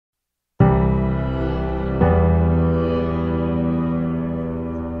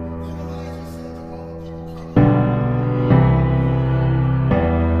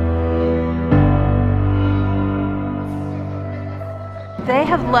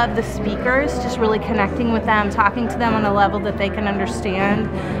have loved the speakers, just really connecting with them, talking to them on a level that they can understand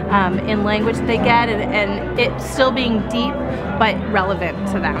in language that they get, and it still being deep but relevant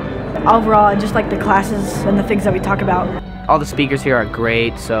to them. Overall, I just like the classes and the things that we talk about. All the speakers here are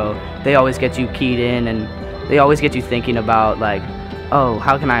great, so they always get you keyed in, and they always get you thinking about, like, oh,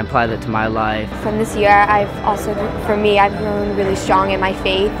 how can I apply that to my life? From this year, I've grown really strong in my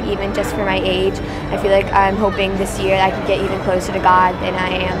faith, even just for my age. I feel like I'm hoping this year I can get even closer to God than I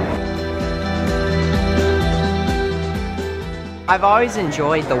am. I've always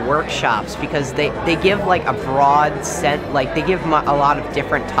enjoyed the workshops because they give like a broad set, like they give a lot of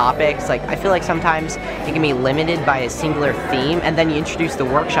different topics. Like I feel like sometimes it can be limited by a singular theme, and then you introduce the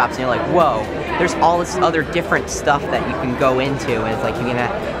workshops and you're like, whoa, there's all this other different stuff that you can go into. And it's like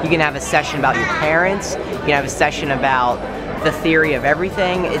you can have a session about your parents, you can have a session about the theory of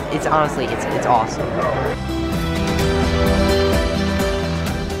everything. It's honestly, it's awesome.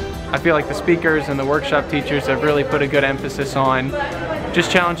 I feel like the speakers and the workshop teachers have really put a good emphasis on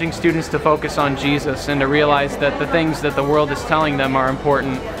just challenging students to focus on Jesus and to realize that the things that the world is telling them are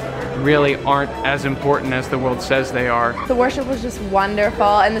important really aren't as important as the world says they are. The worship was just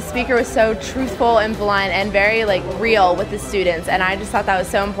wonderful, and the speaker was so truthful and blunt and very real with the students, and I just thought that was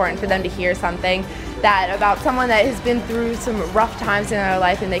so important for them to hear something that about someone that has been through some rough times in their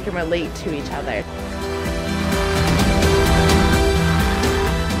life and they can relate to each other.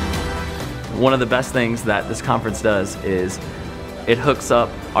 One of the best things that this conference does is it hooks up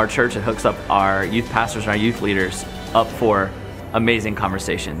our church, it hooks up our youth pastors and our youth leaders up for amazing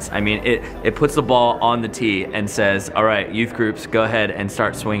conversations. I mean, it puts the ball on the tee and says, all right, youth groups, go ahead and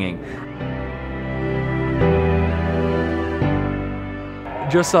start swinging.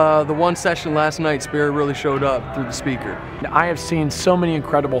 Just the one session last night, Spirit really showed up through the speaker. I have seen so many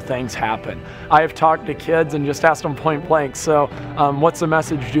incredible things happen. I have talked to kids and just asked them point blank, so what's the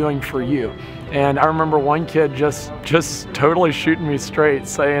message doing for you? And I remember one kid just totally shooting me straight,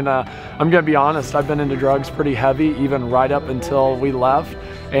 saying, I'm gonna be honest, I've been into drugs pretty heavy, even right up until we left,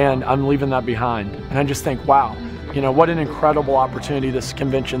 and I'm leaving that behind. And I just think, wow, you know, what an incredible opportunity this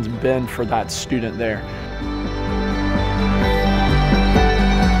convention's been for that student there.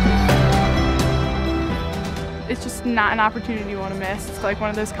 It's just not an opportunity you want to miss. It's like one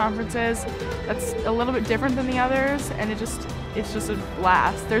of those conferences that's a little bit different than the others, and it's just a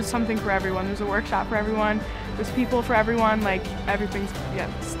blast. There's something for everyone. There's a workshop for everyone. There's people for everyone. Like everything's, yeah,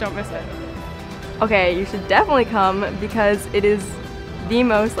 just don't miss it. Okay, you should definitely come because it is the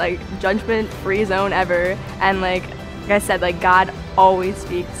most judgment-free zone ever, and like I said, God always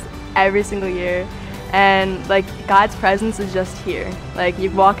speaks every single year. And God's presence is just here. You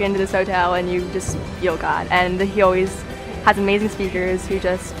walk into this hotel and you just feel God. And He always has amazing speakers who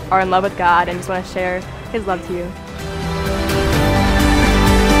just are in love with God and just want to share His love to you.